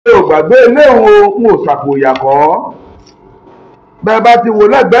gbàgbé ilé òun ò ṣàpòyàkọ́ bẹ́ẹ̀ bá ti wò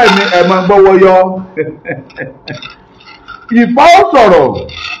lẹ́gbẹ̀ẹ́ mi ẹ̀ máa gbọ́wọ́ yọ Ifá ó sọ̀rọ̀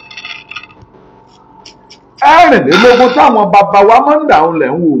ẹ̀rìnlélógún táwọn bàbá wa máa ń dàrún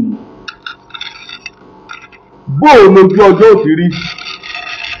lẹ̀ ń wò bó o lójú ọjọ́ ò ti rí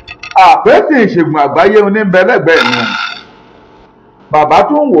àpẹẹtì ìṣègùn àgbáyé oníbẹ̀lẹ́gbẹ̀ẹ́ mi bàbá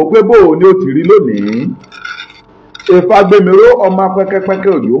tó ń wò ó pé bó o ní ó ti rí lónìí Ìfagbémiró ọmọ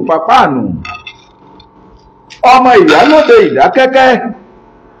pẹ́kẹ́pẹ́kẹ́ òjò ń papá ànù ọmọ ìyálóde ìdákẹ́kẹ́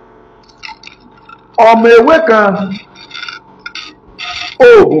ọmọ ewé kan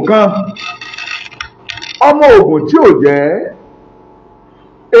oògùn kan ọmọ oògùn tí ò jẹ́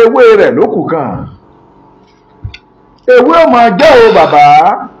ewé rẹ̀ ló kù kan ewé ọmọ jẹ́ o bàbá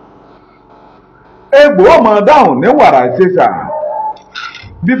egbò ọmọ dáhùn ní wàrà ìṣesà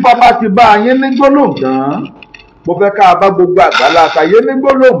bí bàbá ti bá yín ní gbólóhùn tán mo fẹ́ ká bá gbogbo àgbàlá àtàyé ní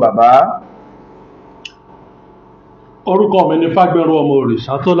gbólóhùn bàbá. Orúkọ mi ni Fágbẹ́rún ọmọ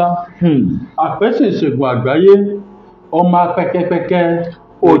Òrìṣàtọ́lá àpẹ́sìn ìṣègùn àgbáyé ọmọ apẹ́kẹ́pẹ́kẹ́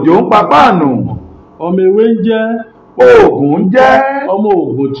òjò ń papá ànù ọmọ ewé ń jẹ́ oògùn ń jẹ́ ọmọ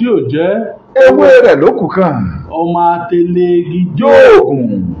oògùn tí ò jẹ́ ewé rẹ̀ ló kù kan ọmọ atelegi jóògùn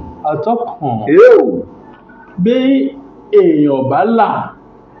atọ́kùn èèwò bí èèyàn bá là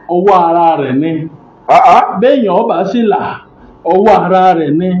ọwọ́ ara rẹ̀ ni béèyàn bá sì là ọwọ́ ara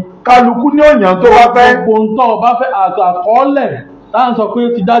rẹ̀ ni kálukú ní òyàn tó wá fẹ́ gbogbo ń tọ́ ọba fẹ́ àkọọ́lẹ̀ táà ń sọ pé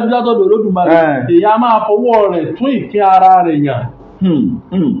ti dájú látọ̀dọ̀ Olódùmarè èyí á máa fọwọ́ rẹ̀ tún ìpín ara rẹ̀ yàn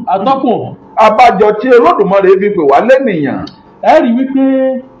atọ́kùn abájọ tí Olódùmarè fi pè wá lẹ́nìyàn ẹ rí wípé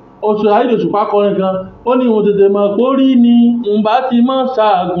oṣù Ayédòṣùpá kọrin kan ó ní òun tètè mọ̀ pé orí ni n bá ti mọ̀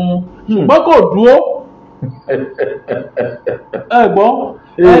ṣáàgùn ṣùgbọ́n kò dúró ẹ gbọ́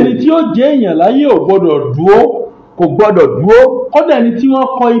ẹni tí ó jẹ́ èèyàn láyé ò gbọ́dọ̀ dúró kò gbọ́dọ̀ dúró kódà ẹni tí wọ́n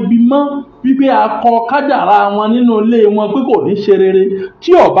kọ ibi mọ́ wípé akọ kádàrá wọn nínú ilé wọn pé kò ní ṣe rere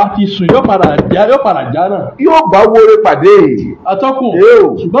tí ọba ti sùn yóò padà já náà yóò bá wọlé pàdé atọ́kùn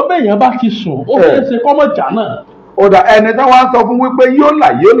ṣùgbọ́n bẹ́ẹ̀yàn bá ti sùn ó fẹ́ ṣe kọ́mọ̀jà náà ọ̀dà ẹni táwọn á sọ fún wípé yóò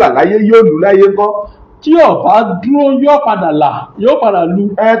là láyé yóò lù láyé ńkọ́ tí ọba dúró yóò padà là yóò padà lu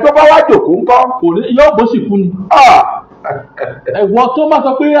tó bá wá jòkó ńkọ́ yóò bó sì kú ni ẹ̀wọ̀n tó bá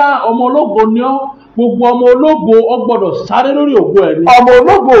sọ pé ọmọ ológo ni ọ́ gbogbo ọmọ ológo ó gbọ́dọ̀ sáré lórí ògo ẹ̀ ni. ọmọ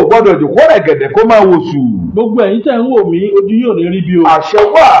ológo ò gbọ́dọ̀ jòkó rẹ̀gẹ̀dẹ̀ kó máa wò sù. gbogbo ẹ̀yin tẹ́ ń wò mí ojú yóò ní rí bí o. àṣẹ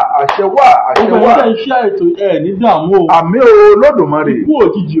wà àṣẹ wà àṣẹ wà. gbogbo ẹ̀yin tẹ́ ń ṣe ètò ẹ̀ ní dààmú o. àmín o Olódùmarè. ikú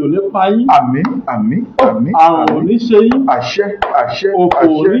òjijì ò ní pa yín. àmín àmín àmín. àrùn ò ní ṣe yín. àṣẹ àṣẹ òkò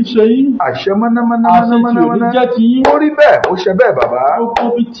ò ní ṣe yín. àṣẹ mọ́nàmọ́ná àṣetì ò ní jẹ́ ti yín. ó rí bẹ́ẹ̀ ó ṣe bẹ́ẹ̀ bàbá. gbogbo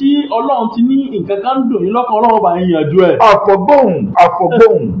ibi tí Ọlọ́run ti ní nǹkan kan dùn yín lọ́kàn Ọlọ́run bá yín yanjú ẹ̀. àfọ̀gbóhùn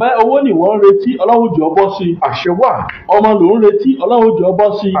àfọ̀gbóhùn. bẹ́ẹ̀ owó ni wọ́n ń retí Ọlọ́run jọ bọ́ sí i. àṣẹ wà. ọmọ ló ń retí Ọlọ́run jọ bọ́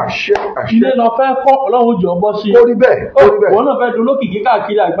sí i. àṣẹ àṣẹ. ilé lọ fẹ́ kọ́ Ọlọ́run jọ bọ́ sí i. ó rí bẹ́ẹ̀ ó rí bẹ́ẹ̀. òun náà fẹ́ dolókìkí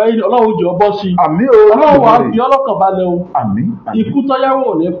káàkiri àgbáyé ni Ọlọ́run jọ bọ́ sí i. àmín o Ọlọ́run wàá fi ọlọ́kàn balẹ̀ o. àmín ikú tọ́yáwó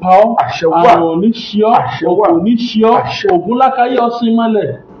ò ní pa ọ́. àṣẹ wà. àrùn ò ní ṣe ọ́. òkò ò ní ṣe ọ́. ògún lákàyè ọsìn mọ́lẹ̀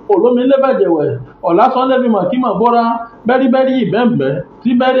olómi lébàjẹ̀wẹ̀ ọ̀làsán lẹ́bi màkímọ̀ bọ́ra bẹ́ríbẹ́rí ìbẹ́ǹbẹ́ tí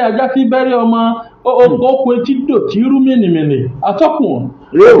bẹ́rí ajá tí bẹ́rí ọmọ oko etí dò tí rú mìnìmìnì atọ́kùn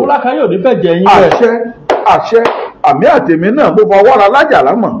ògún lákàyè ò ní fẹ́ jẹ yín bẹ́ẹ̀. àṣẹ àṣẹ àmì àtẹ̀mí náà mo fọwọ́ ra lájà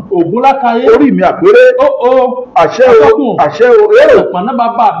lámọ̀. ògún lákàyè orí mi àpérè. àṣẹ o àṣẹ o. ọ̀pọ̀nà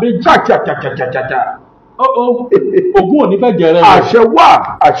bàbá àbẹ́jì. chàchàchàchàchàchà. ògún ò ní fẹ́ jẹ rẹ. àṣẹ wà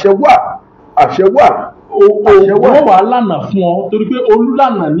àṣẹ wà àṣẹ wà. ògún wà lànà fún ọ torí pé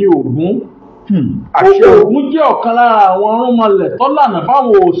olùlànà ni ògún. Ògún jẹ́ ọ̀kan lára àwọn ọ̀rúnmọlẹ̀ tó lànà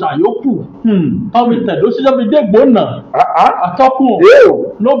fáwọn òòṣà yòókù. tọ́bi tẹ̀dó sí lọ́bi dégbò nà. atọ́kùn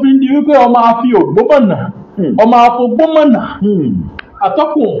ló fi ń di wípé ọmọ afi ògbómọ̀nà ọmọ afogbómọ̀nà.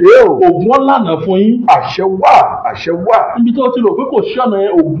 atọ́kùn ògún ọ̀lànà fún yín. àṣẹ wà àṣẹ wà. níbi tó ti rò pé kò ṣọ̀nà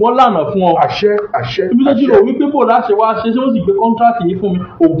yẹn ògún ọ̀lànà fún ọ. àṣẹ àṣẹ. níbi tó ti rò wípé bò láṣẹ wá ṣe ṣé ó sì gbé kọ́ńtrátì yìí fún mi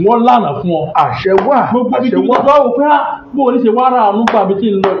ògún ọ̀lànà fún ọ. àṣẹ wà gbogbo ibi àṣẹ tí wà. wọ́n wò pé bó o ní ṣe wá ra àánú gbà mí tí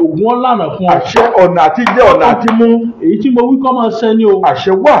ń lọ ògún ọ̀lànà fún ọ. àṣẹ ọ̀nà àti jẹ́ ọ̀nà àti mú. èyí tí mo wí kọ́ máa ṣẹ ni o.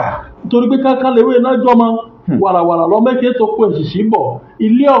 àṣẹ wà. nítorí pé kankan lèwe náà jọmọ wàràwàrà lọ́mẹ́kẹ́ tó kó èsì sí bọ̀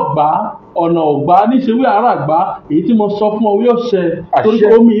ilé ọ̀gbá ọ̀nà ọ̀gbá níṣẹ́wé àràgbá èyí tí mo sọ fún ọ yóò ṣẹ torí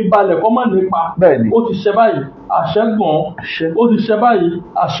pé omi ìbalẹ̀ kọ́ mọ̀ nípa ó ti ṣẹ báyìí àṣẹ́gun ó ti ṣẹ báyìí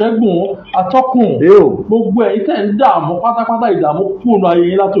àṣẹ́gun atọ́kùn gbogbo ẹ̀yin tẹ̀ ń dààmú pátápátá ìdààmú kúrò ayé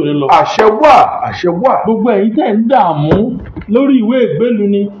yín látòní lọ. àṣẹ wà àṣẹ wà. gbogbo ẹ̀yin tẹ̀ ń dààmú lórí ìwé ìgbélu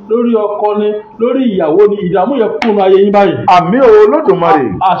ni lórí ọkọ ni lórí ìyàwó ni ìdààmú yẹn kúrò ayé yín báyìí. àmín o Olódùmarè.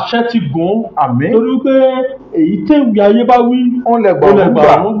 àṣẹ ti gùn. àmín. torí pé èyí tẹ̀wé ayé bá wí ó lẹ̀ gbà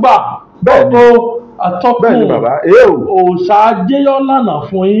gbà. bẹ́ẹ̀ ni atọ́kùn bẹ́ẹ̀ ni bàbá òòṣà ajé yọ lànà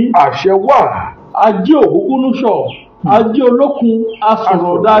fún yín. àṣẹ wà. ajé ògúngúnúṣọ ajé olókun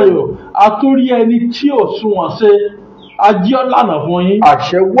asọ̀rọ̀dayọ̀ àtúrí ẹni tí ò sunwọ̀n ṣe ajé ọ̀lànà fún yín.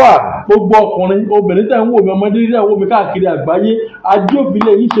 àṣẹ wà. gbogbo ọkùnrin obìnrin tẹ̀ ń wò mí ọmọdé tẹ̀ ń wò mí káàkiri àgbáyé ajé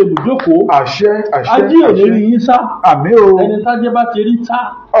òbílẹ̀ yín ṣe bùjókòó. àṣẹ ajé ò ní rí yín sá. àmín o. ẹni tájé bá ti rí tá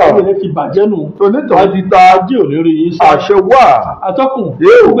obìnrin ti bàjẹ́ nù. onítọ̀ ti ta. ajé ò ní rí yín sá. àṣẹ wà. atọ́kùn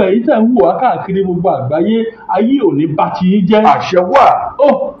gbogbo ẹ̀yin tẹ̀ ń wò wá káàkiri gbogbo àgbáyé ayé ò ní bá ti yín jẹ́. àṣẹ wà.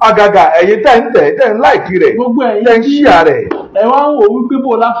 àgàgà ẹ̀yin tẹ̀ ń láìkí rẹ̀ gbogbo ẹ̀yin tẹ̀ ń ṣíà rẹ̀. ẹ wá ń wò wípé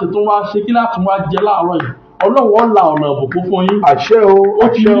bó láti tún wá ṣe kí láti wá jẹ láàárọ̀ yìí ọlọ́wọ́ la ọ̀nà ìbùkún fún yín. àṣẹ o. ó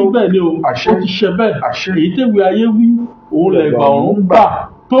ti rí bẹ́ẹ̀ ni o. ó ti ṣe bẹ́ẹ̀. èyí tẹ̀wé ayé wí òun lẹ̀ gbà ọ̀run gbà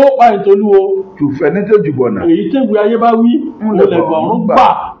tó báyìí tolú o. tùfẹ́ ní tó jùbọ̀ náà. èyí tẹ̀wé ayé bá wí òun lẹ̀ gbà ọ̀run gbà.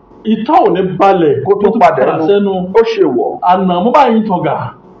 ìtọ́ ò ní balẹ̀ kó tó padà sẹ́nu. ó ṣe wọ̀. ànàmú báyìí tọ̀gà.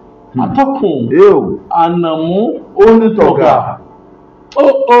 atọ́kùn. ànàmú ó ní tọ̀gà.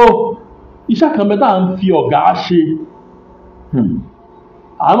 iṣẹ́ kan mẹ́ta ń fi ọ̀gá ṣe.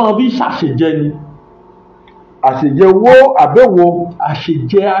 àmọ́ bí ṣàṣejẹ ni. àṣejẹ wo àbẹ̀wò.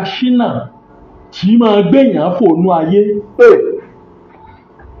 àṣejẹ aṣínà tí máa gbẹ̀yàn fònú ayé.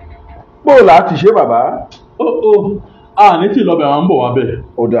 bó o là á ti ṣe bàbá. ní tí ìlọbẹ̀ àwọn ń bọ̀ wá bẹ̀.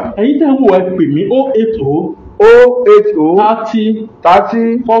 ọ̀dà. ẹ̀yin tẹ́ ń wò ẹ pè mí 080 080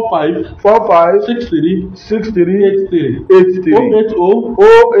 30 45 45 63 63 83 83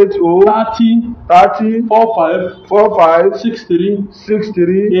 080 30 30 45 45 63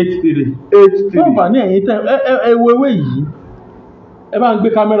 63 83. 83. báwo ní ẹ̀yin tẹ́ ẹ wo ewé yìí ẹ bá ń gbé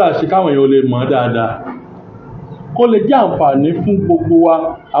kámẹ́rà ṣe káwọn èèyàn lè mọ̀ dáadáa kó lè jẹ́ àǹfààní fún gbogbo wa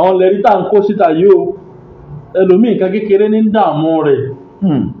àwọn lẹ́rí tá à ń kó síta yìí o ẹlòmíì nǹkan kékeré ní dààmú rẹ̀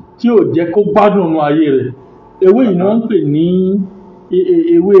tí ò jẹ́ kó gbádùn nínú ayé rẹ̀ ewé yìí ni wọ́n ń pè ní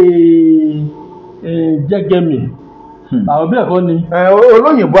ewé jẹ́gẹ́mì àwọn bí ẹ̀kọ́ ni.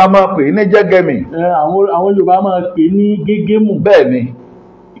 olóyìnbó a máa pè ní jẹ́gẹ́mì. àwọn Yorùbá máa pè ní gégémù. bẹ́ẹ̀ ni.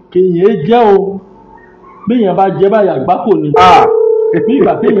 kèèyàn jẹ́ o béèyàn bá jẹ́ báyà gbáko ni. bí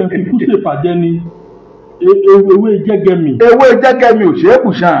ìgbà téèyàn fi kú ṣèpàjẹ́ ni ewé jẹ́gẹ́mì. ewé jẹ́gẹ́mì ò ṣeé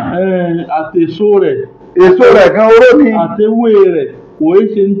kù sàn. àtèso rẹ̀. èso rẹ̀ gan oró ni. àtewé rẹ̀ kò é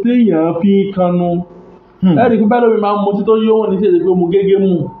ṣe ń téèyàn fi kanu. ẹ̀rí pé bẹ́ẹ̀ lómi máa ń mutí tó yó wọn ní ṣèṣe pé mo gégé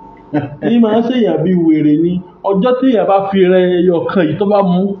mù. ní máa ń ṣèyàn bíi wèrè ni ọjọ́ téèyàn bá fi rẹ ẹyọ kan yìí tó bá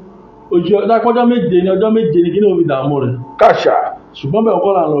mú ọjọ́ méje ni ọjọ́ méje ni kí ni ó fi dààmú rẹ̀. kàṣà. ṣùgbọ́n bẹ́ẹ̀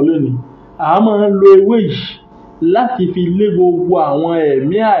kọ́ là ń lọ lónìí a máa ń lo ewé yìí láti fi lé gbogbo àwọn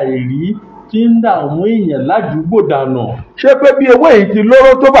ẹ̀mí àìrí tí ń dààmú èèyàn ládùúgbò dànù. ṣé pé bí ewé yìí ti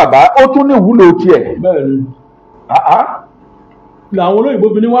lóró tó bàbá ó tún ní ìwúlò tiẹ̀. bẹ́ẹ̀ ni. làwọn olóyìnbó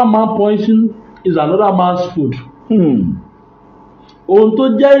fi ní one man poison is another man's food. ohun tó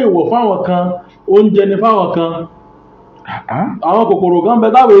jẹ́ èèwọ̀ fáwọn kan oúnjẹ ni fáwọn kan. àwọn kòkòrò kan bẹ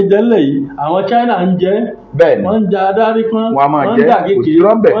táwọn èèyàn jẹ ńlẹ̀ yìí àwọn China ń jẹ. bẹ́ẹ̀ni wọ́n ń jẹ adarí kan wọ́n ń jẹ àkekèé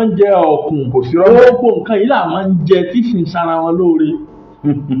wọ́n ń jẹ ọ̀kùn gbogbo nǹkan yìí làwọn ń jẹ tí sì ń sara wọn lóore.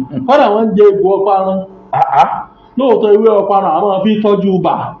 kọ́dà wọ́n ń jẹ egbò ọparun. lóòótọ́ ewé ọparun àwọn fi tọ́jú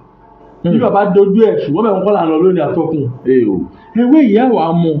bà. bí bàbá dojú ẹ̀ ṣùgbọ́n bẹ́ẹ̀ wọ́n kọ́ là ń lọ lónìí àtọkùn. ewé ìyá wa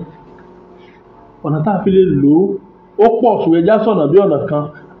mu ọ̀nà tá a fi lè lò ó pọ̀ ṣùgbọ́n ẹja sọ̀nà bí ọ̀nà kan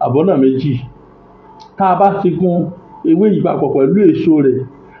àbọ̀nà méjì. tá a bá ti gún ewé yìí papọ̀ pẹ̀lú èso rẹ̀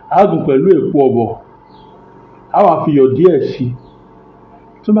á gún pẹ̀lú èpo ọ̀bọ̀ á wà fi iyọ̀ díẹ̀ sí i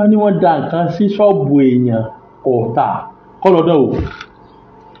tó bá ní wọ́n da nǹkan sí ṣọ́ọ̀bù èèyàn ọ̀tà kọ́lọ́dọ̀ o.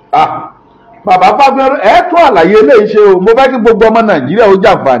 bàbá Fábíọ́dún ẹ tún àlàyé eléyìí ṣe o mo fẹ́ kí gbogbo ọmọ Nàìjíríà ó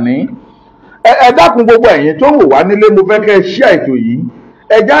jàǹfààní ẹ dákun gbogbo ẹ̀yin tó wò wá nílé mo fẹ́ kẹ́ ẹ ṣí àìtò yìí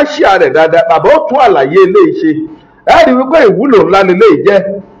ẹ já ṣí àrẹ̀ dáadáa bàbá ó tún àlàyé eléyìí ṣe ẹ rí wípé ìwúlò ńlá leléyìí jẹ́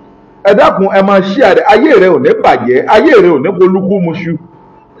ẹ dákun ẹ máa ṣí àrẹ̀ ayé rẹ ò ní bàjẹ́ ayé rẹ ò ní polúkú muṣu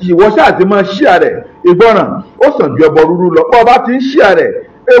ìwọ ṣáà ti máa ṣí àrẹ̀ ìgbọràn ó sàn ju ẹbọ rúrú lọ pé ọba ti ń ṣí àrẹ̀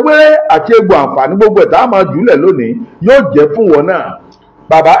ewé àti egbò àǹfààní gbogbo ẹ̀ tá a máa jùlẹ̀ lónìí yóò jẹ́ fún wọn náà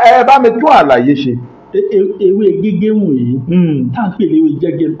bàbá ẹ bá mi tún àlàyé ṣe. ewé gégémù yìí tá à ń pè léwé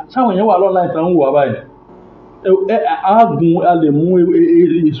jẹ́gẹ́mù sáwọn èèyàn wà lọ́la ìtàn ń wò wá báyìí àágùn a lè mú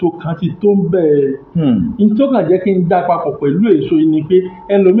èso kan ti tó ń bẹ́ẹ̀ nítorí kàn jẹ́ kí n dá papọ̀ pẹ̀lú èso yìí ni pé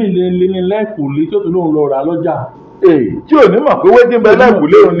ẹlòmíì lé ní lẹ́kùnlé tó tún lóun lọ rà lọ́jà. tí ò ní mọ̀ pé wé tí ń bẹ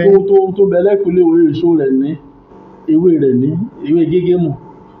lẹ́kùnlé òun ni. tó bẹ lẹ́kùnlé òun èso rẹ̀ ní ewé rẹ̀ ní ewé gégémù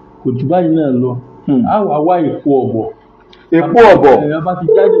kò jù báyìí náà lọ. a wà wá èpo ọ̀bọ̀. èpo ọ̀bọ̀. bá ti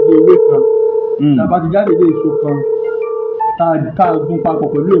jáde dé ewé kan bá ti jáde dé èso kan tá a gún papọ̀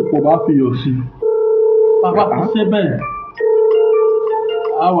pẹ̀lú èpo ọ̀bọ̀ á fi yọ̀ sí i. bàbá ti ṣe bẹ́ẹ̀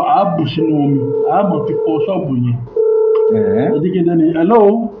a bù sínú omi a mọ̀ fi fọ ṣọ́ọ̀bù yẹn. ẹ̀dígẹ́dẹ́ ni hello.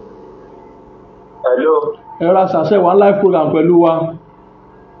 Hello. Ẹ ra ṣàṣẹ wa live program pẹ̀lú wa.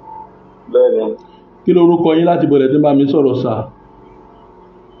 Bẹ́ẹ̀ni. Kí lorúkọ yín láti bọ̀lẹ̀ tí ń bá mi sọ̀rọ̀ sà?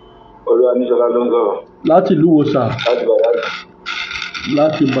 Olúwaníṣọlá ló ń sọ̀rọ̀. Láti ìlú wo sà? Láti Badagry.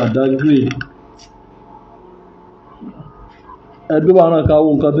 Láti Badagry. Ẹgbẹ́ wa náà ká wo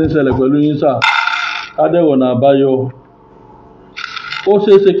nǹkan tí ń ṣẹlẹ̀ pẹ̀lú yín sà. Kádẹ́wọ̀nà àbáyọ. Ó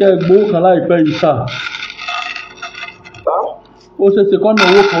ṣeéṣe kẹ́ ẹ gbowó kan láìpẹ́ yìí sà. Ó ṣeéṣe kọ́nà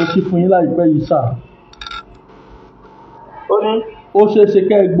owó kan sí fún yín láìpẹ́ yìí sà. Ó ní. Ó ṣeéṣe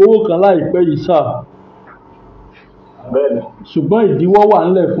kẹ́ ẹ gbowó kan láìpẹ́ yìí sà. Bẹ́ẹ̀ni. Ṣùgbọ́n ìdíwọ́ wà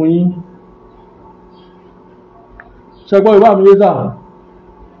ńlẹ̀ fún yín. Ṣẹgbọ́n ìwà mi yé sà.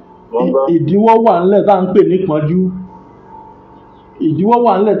 Ìdíwọ́ wà ńlẹ̀ tá à ń pè ní ìpọ́njú. Ìdíwọ́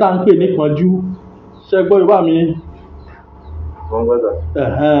wà ńlẹ̀ tá à ń pè ní ìpọ́njú. Ṣẹgbọ́n ìwà mi.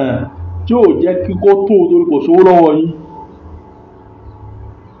 Tí ò jẹ́ kíkó tó torí kò sówó lọ́wọ́ yín.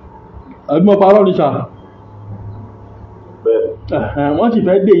 Àbí mo parọ́ ni sà. Wọ́n sì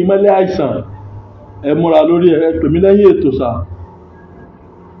fẹ́ dé yín mọ́lẹ̀ àìsàn. Ẹ múra lórí ẹ pè mí lẹ́yìn ètò sà.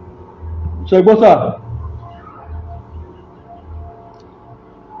 Ṣẹgbọ́n sà.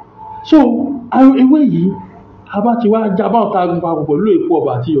 So ewé yìí a bá ti wá jábá ọ̀tá agunpapọ̀ pẹ̀lú èpo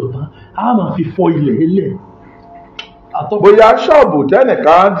ọ̀bà àti ọ̀tán a máa fi fọ ilẹ̀ ilẹ̀. Bóyá ṣọ́ọ̀bù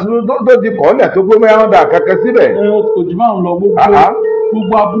tẹ́nìkan tó ti kọ́lẹ̀ tó gbé mẹ́rin dà kẹ́kẹ́ síbẹ̀. Kò jù máa ń lọ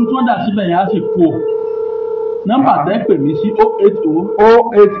gbogbo aburú tó ń dà síbẹ̀ yẹn á sì kú o. Nọ́mbà tẹ́ pè mí sí 080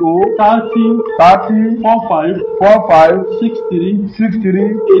 30 45 63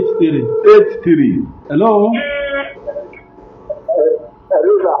 83. Hello.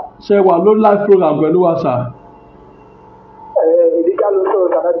 Ṣé wà ló live program pẹ̀lú wa sà? Ìdíkà ló sọ̀rọ̀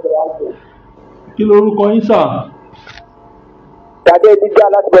láti Badagry. Kí lorúkọ yín sà? Tàdé Ìdíkà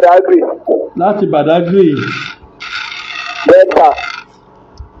láti Badagry. Láti Badagry. Bẹ́ẹ̀ sà.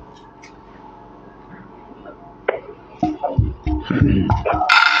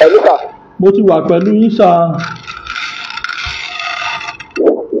 Ẹ̀lú sà. Mo ti wà pẹ̀lú yín sà.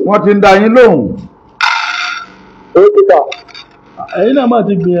 Wọ́n ti ń dá yín lóhùn. Ó ti sà. Ẹ̀yin náà máa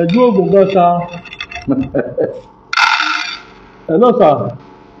ti gbìyànjú oògùn gan sa. Hello sà.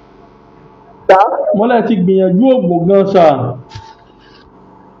 Sà. Mo lẹ́ ti gbìyànjú oògùn gan sa.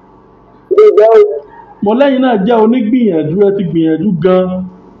 Mo lẹ́yìn náà jẹ́ onígbìyànjú ẹ ti gbìyànjú gan.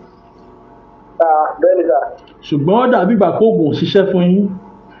 Bẹ́ẹ̀ni sà. Ṣùgbọ́n ó dàbí ìgbà kó oògùn ṣiṣẹ́ fún yín.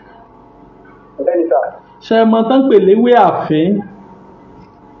 Bẹ́ẹ̀ni sà. Ṣé ẹ mọ tán pè léwé àfín?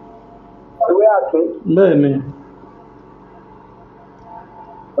 Ewé àfín. Bẹ́ẹ̀ni.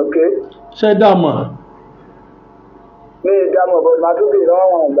 Ok. Ṣé dá mọ̀? Mi ì dá mọ̀ bọ́ màá tún bèèrè lọ́wọ́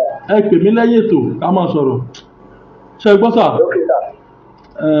wọn gbà. Ẹ pè mí lẹ́yìn ètò ká máa sọ̀rọ̀. Ṣé ẹ gbọ́ sà? Ok sà.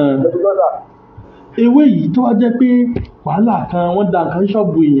 Mo ti gbọ́ sà. Ewé yìí tó wá jẹ́ pé wàhálà kan wọ́n da nǹkan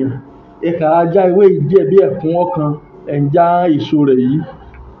ṣọ́ọ̀bù èèyàn. Ẹ̀ka ajá ewé yìí díẹ̀ bí ẹ̀kún ọ̀kan ẹ̀ ń já èso rẹ̀ yìí.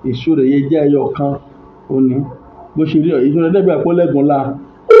 Èso rẹ̀ yìí jẹ́ ẹyọ kan òní. Bó ṣe rí èso rẹ̀ dẹ́gbẹ̀ẹ́ pọ́ lẹ́gùn la.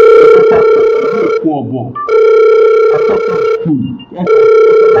 Èpo ọ̀bọ̀.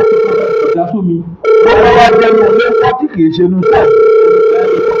 Ìdá fún mi. Wọ́n wá jẹ́ ní ọdún ẹ̀kọ́ tí kìí ṣe inú sẹ́ẹ̀.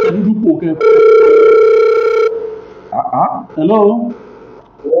 Dúdú pò kẹ́. Hello.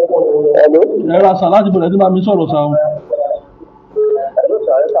 Ẹ ra sà láti bọ̀lẹ̀ tí bá mi sọ̀rọ̀ sà o. Hello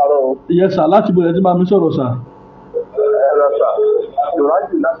sà, ẹ kàárọ̀ o. Ìyẹn sà láti bọ̀lẹ̀ tí bá mi sọ̀rọ̀ sà. Ẹ ra sà.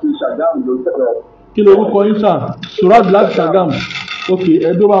 Sùrájì láti Ṣàgámù ló sọ̀rọ̀. Kí lorúkọ yín sà? Sùrájì láti Ṣàgámù. Ok,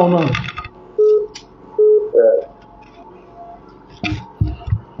 ẹ dó báwọn náà.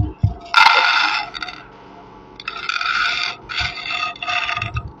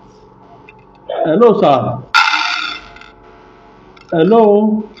 Hello sir. Hello.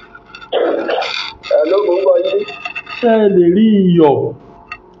 Hello, mo ń gbọ́ yín. Ṣé ẹ lè rí iyọ̀?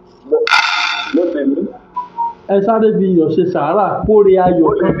 Mo lè rí. Ẹ sáré fi iyọ̀ ṣe sàárà kórè ayọ̀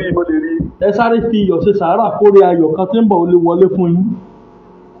kan. Mo lè rí. Ẹ sáré fi iyọ̀ ṣe sàárà kórè ayọ̀ kan tí ń bọ̀ ó lè wọlé fún yín.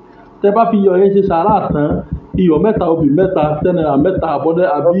 Tẹ bá fi iyọ̀ yẹn ṣe sàárà tán, iyọ̀ mẹ́ta obì mẹ́ta, 10 naira mẹ́ta àbọ̀dẹ́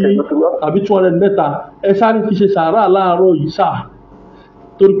àbí 200 mẹ́ta. Ẹ sáré fi ṣe sàárà láàárọ̀ yìí sà.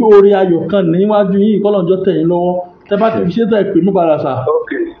 Torí pé orí ayọ̀ kan níwájú yín ìkọlọ́njọ́ tẹ̀yìn lọ́wọ́. Tẹ bá ti fi ṣe tẹ̀ pè mí padà sà.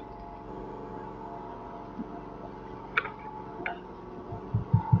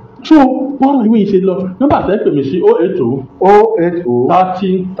 So wọ́n rán ìwé ìṣe lọ nọ́mbà tẹ́ pè mí sí 080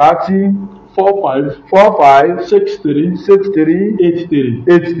 30 45 63 83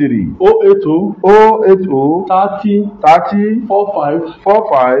 080 30 45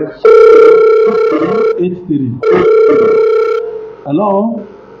 83. Hello.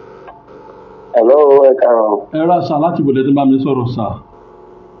 Hello, ẹ káàárọ̀. Ẹ ra sà láti bọ̀dẹ̀ tí bá mi sọ̀rọ̀ sà.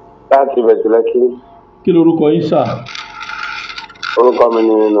 Láti Bẹ̀tẹ̀lẹ́kí. Kí lorúkọ yín sà? Orúkọ mi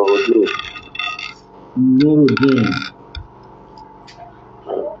ni Nurudeen. Nurudeen.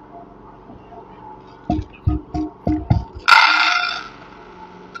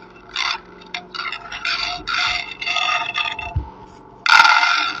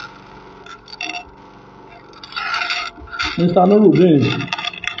 Mr. Nurudeen,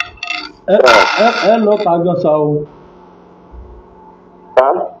 ẹ lọ ta gan sa o.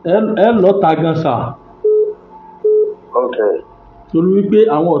 Ẹ lọ ta gan sa. Okay. Torí wípé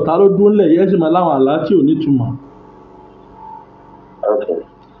àwọn ọ̀tá ló dúró ńlẹ̀ yẹn sì máa láwọn àlá tí ò nítumọ̀. Okay.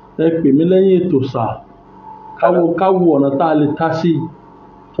 Ẹ pè mí lẹ́yìn ètò sà. Káwo ọ̀nà tá a lè ta sí i.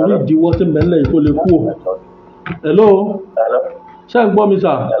 Torí ìdíwọ́ tí ń bẹ ńlẹ̀ yìí kó lè kú o. Hello? Hello. Ṣé ń gbọ́ mi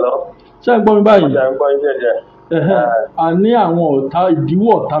sà? Hello. Ṣé ń gbọ́ mi báyìí? Ọjà ń gbọ́ iṣẹ́ díẹ̀. A ní àwọn ọ̀tá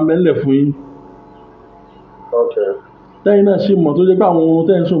ìdíwọ́ ọ̀tá mẹ́lẹ̀ fún yín. Okay. Lẹ́yìn náà sì mọ̀ tó jẹ́ pé àwọn ohun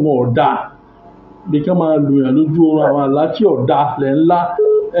tẹ́ ń sùn wọn ọ̀dà. Bí ká máa lù yàn lójú oorun àwọn àlá tí ọ̀dà lẹ̀ ńlá.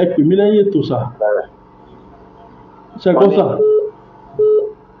 Ẹ pè mí lẹ́yìn ètò sà. Ṣé gbọ́ sà?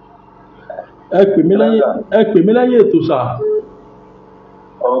 Ẹ pè mí lẹ́yìn ètò sà.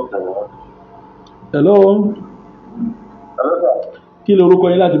 Okay. Hello? Hello, sir. Kí lorúkọ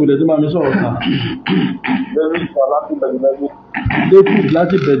yín láti bẹ̀rẹ̀ tí máa mi sọ̀rọ̀ sà? David sọ láti Bẹ̀jùlẹ́kí. David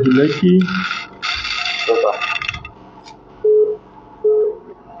láti Bẹ̀jùlẹ́kí. Dọ́tà.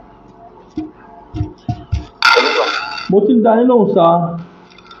 Hello, sir. Mo ti ń da yín lóhùn sà.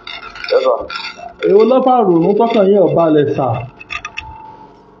 Hello. Èwo lọ́fà ròrùn tọ́kàn yín ọ̀bá lẹ̀ sà.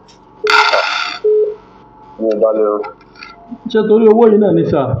 Mi ò balẹ̀ o. Ṣé torí owó yìí náà ni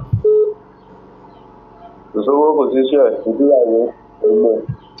sà? Kò sówó kò sí iṣẹ́ ìdíyàwó ẹgbẹ́.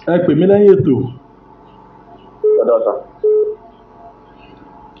 Ẹ pè mí lẹ́yìn ètò. Dọ́tà.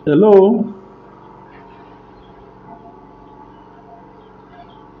 Hello?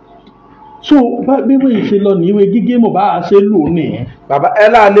 So bí wọ́n yìí ṣe lọ ní ìwé gígé mọ̀ bá a ṣe lò ní. bàbá ẹ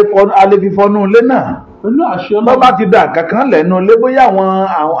lá alẹ́ fi fọnú ilé náà. Pẹ̀lú àṣẹ bọ́ bá ti dà kankan lẹ́nu ilé bóyá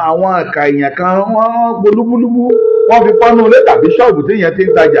àwọn ẹ̀ka èèyàn kan wọ́n gbolúbúlúbú wọ́n fi fọnú ilé tàbí ṣọ́ọ̀bù téèyàn ti ń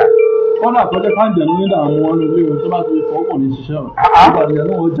tajà. Wọ́n dà tọ́jọ́ káńjẹ̀ ló ní dààmú wọn lórí ohun tó bá ti fọ́ kò ní ṣiṣẹ́ o. Ìbàdàn yẹn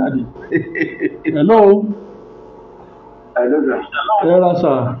ló ń jáde. Hello? Hello, sir. Ẹ ra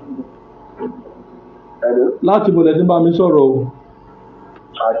sà. Hello. Láti bọ̀lẹ̀ tí bá mi sọ̀rọ̀ o.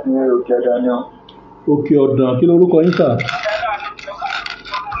 Àti òkè Daniel. Òkè Ọ̀dàn kí lorúkọ yín sà?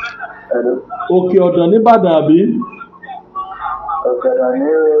 Hello. Òkè Ọ̀dàn nìbàdàn àbí? Òkè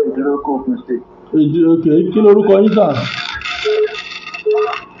Daniel Ìdúrókò Ogun State. Òkè kí lorúkọ yín sà?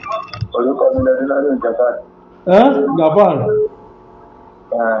 Orúkọ mi lẹ́dún lọ́dún ìjọba. Gafar.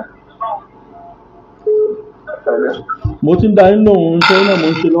 Hello. Mo ti ń da yín lóhùn iṣẹ́ náà mo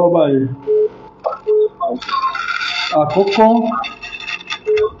ń ṣe lọ́wọ́ báyìí. Àkọ́kọ́.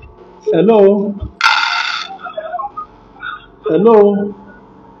 Hello? Hello?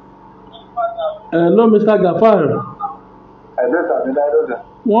 Hello, Mr. Gafar. Hello, sir. Hello.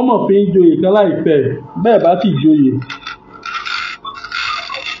 Wọ́n mọ̀ fi ń joyè kan láìpẹ́ bẹ́ẹ̀ bá ti joyè.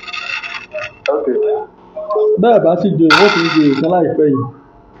 Okay. Bẹ́ẹ̀ bá ti joyè wọ́n fi ń joyè kan láìpẹ́ yìí.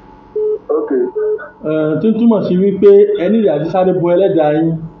 Okay. Tí ń túmọ̀ sí wípé ẹni ìyá ti sáré bo ẹlẹ́dàá yín.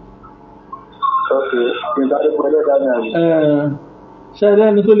 Okay. Kí n sáré bo ẹlẹ́dàá ní àyè. Ṣé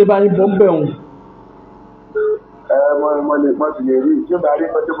ẹni tó lè bá yín bọ́ ń bẹ̀ wọ̀n? Mo sì lè rí tí ó bá rí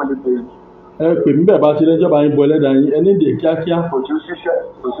pẹ́tẹ́ mo lè pè é. Ẹ pè mí bẹ́ẹ̀ bá ti lẹ́jọ́ bá yín bọ́ ẹlẹ́dàá yín ẹni dè kíákíá. Kò sí ṣiṣẹ́.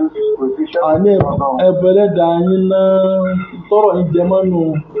 Àní ẹbọ ẹlẹ́dàá yín náà tọrọ yín jẹ mọ́nu.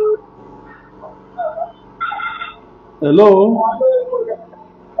 Hello?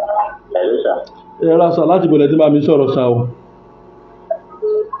 Hello, sir. Ẹ ra sà láti bọ̀lẹ̀ tí bá mi sọ̀rọ̀ sà o.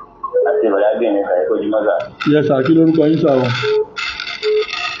 Àti ìrọ̀lẹ́ àgbẹ̀ ní sàrẹ́ kojú mọ́sà. Yẹ sà kí lórúkọ yín sà o.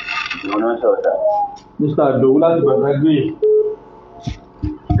 Ìwọ náà sọ̀rọ̀ sà. Mr. Adowu láti bẹ̀rẹ̀ gbé.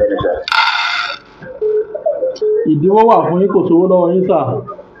 Bẹ́ẹ̀ni, sà. Ìdíwọ́ wà fún yín kò sówó lọ́wọ́ yín sà.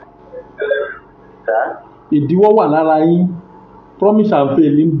 Sà? Ìdíwọ́ wà lára yín. Promise and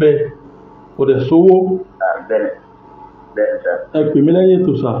fail ń bẹ. Kò dẹ̀ sówó. Bẹ́ẹ̀ni, sà. Ẹ pè mí lẹ́yìn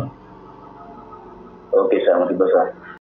ètò sà. Okay, sà. Mo ti gbọ́ sà.